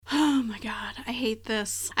my God, I hate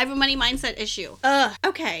this. I have a money mindset issue.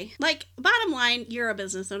 Okay. Like, bottom line, you're a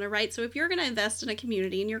business owner, right? So if you're going to invest in a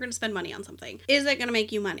community and you're going to spend money on something, is it going to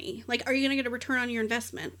make you money? Like, are you going to get a return on your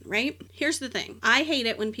investment, right? Here's the thing. I hate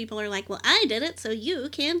it when people are like, well, I did it, so you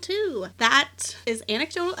can too. That is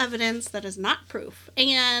anecdotal evidence. That is not proof.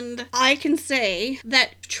 And I can say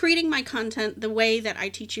that treating my content the way that I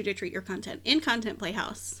teach you to treat your content in Content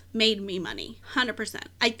Playhouse made me money. 100%.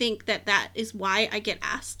 I think that is why I get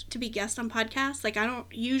asked to be guest on podcasts. Like, I don't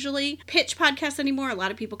usually pitch podcasts anymore. A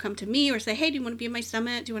lot of people come to me or say, hey, do you want to be in my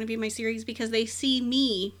summit? Do you want to be in my series? Because they see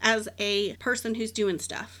me as a person who's doing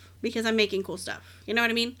stuff. Because I'm making cool stuff. You know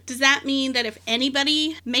what I mean? Does that mean that if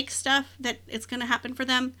anybody makes stuff that it's going to happen for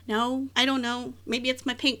them? No, I don't know. Maybe it's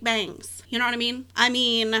my pink bangs. You know what I mean?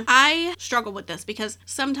 I struggle with this because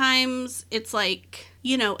sometimes it's like,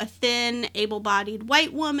 you know, a thin, able-bodied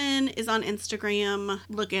white woman is on Instagram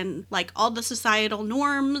looking like all the societal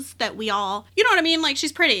norms that we all, you know what I mean? Like,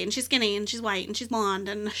 she's pretty and she's skinny and she's white and she's blonde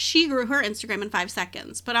and she grew her Instagram in 5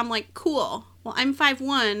 seconds. But I'm like, cool. Well, I'm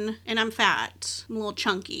 5'1" and I'm fat. I'm a little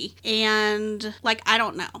chunky. And like, I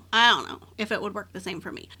don't know if it would work the same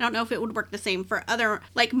for me. I don't know if it would work the same for other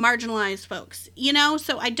like marginalized folks, you know?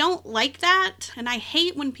 So I don't like that. And I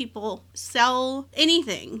hate when people sell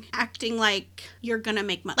anything acting like you're gonna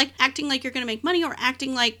make money, like acting like you're gonna make money or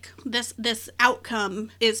acting like this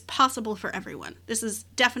outcome is possible for everyone. This is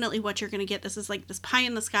definitely what you're gonna get. This is like this pie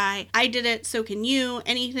in the sky. I did it, so can you.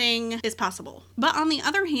 Anything is possible. But on the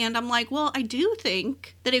other hand, I'm like, well, I do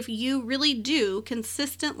think that if you really do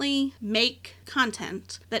consistently make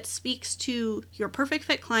content that speaks to your perfect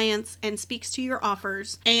fit clients and speaks to your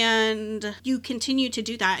offers and you continue to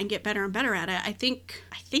do that and get better and better at it, I think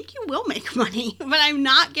you will make money. But I'm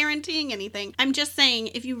not guaranteeing anything. I'm just saying,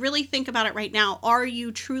 if you really think about it right now, are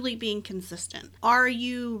you truly being consistent? Are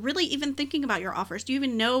you really even thinking about your offers? Do you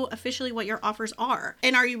even know officially what your offers are?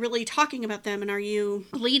 And are you really talking about them? And are you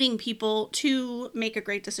leading people to make a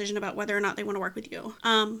great decision about whether or not they want to work with you?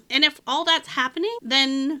 And if all that's happening,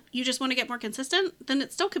 then you just want to get more consistent, then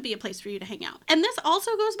it still could be a place for you to hang out. And this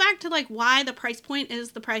also goes back to like why the price point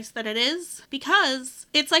is the price that it is, because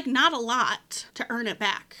it's like not a lot to earn it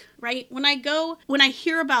back. Right? When I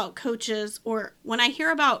hear about coaches or when I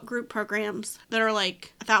hear about group programs that are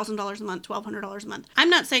like $1,000 a month, $1,200 a month,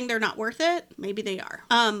 I'm not saying they're not worth it. Maybe they are.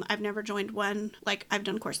 I've never joined one. Like, I've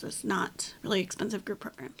done courses, not really expensive group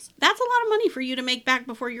programs. That's a lot of money for you to make back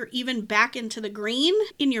before you're even back into the green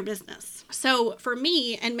in your business. So for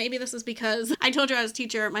me, and maybe this is because I told you I was a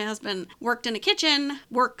teacher, my husband works in a kitchen.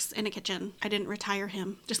 I didn't retire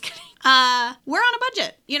him. Just kidding. We're on a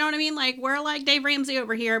budget. You know what I mean? Like, we're like Dave Ramsey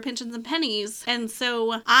over here, pensions and pennies. And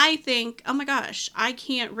so I think, oh my gosh, I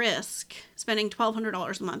can't risk spending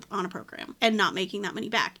 $1,200 a month on a program and not making that money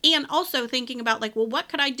back. And also thinking about like, well, what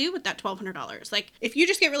could I do with that $1,200? Like, if you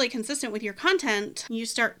just get really consistent with your content, you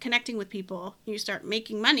start connecting with people, you start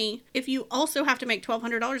making money. If you also have to make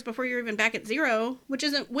 $1,200 before you're even back at zero, which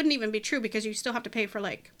wouldn't even be true because you still have to pay for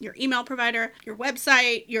like your email provider, your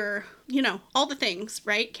website, your, you know, all the things,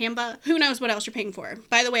 right? Canva, who knows what else you're paying for.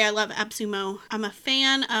 By the way, I love AppSumo. I'm a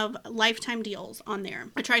fan of lifetime deals on there.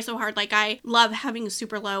 I try so hard. Like, I love having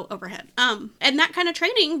super low overhead. And that kind of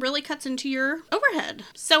training really cuts into your overhead.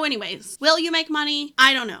 So anyways, will you make money?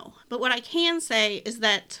 I don't know. But what I can say is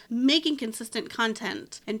that making consistent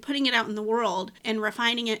content and putting it out in the world and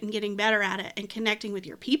refining it and getting better at it and connecting with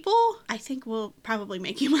your people, I think will probably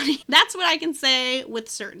make you money. That's what I can say with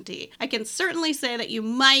certainty. I can certainly say that you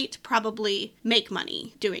might probably make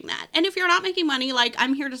money doing that. And if you're not making money, like,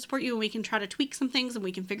 I'm here to support you and we can try to tweak some things and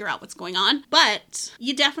we can figure out what's going on. But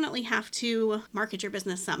you definitely have to market your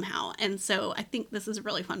business somehow. And so I think this is a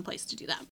really fun place to do that.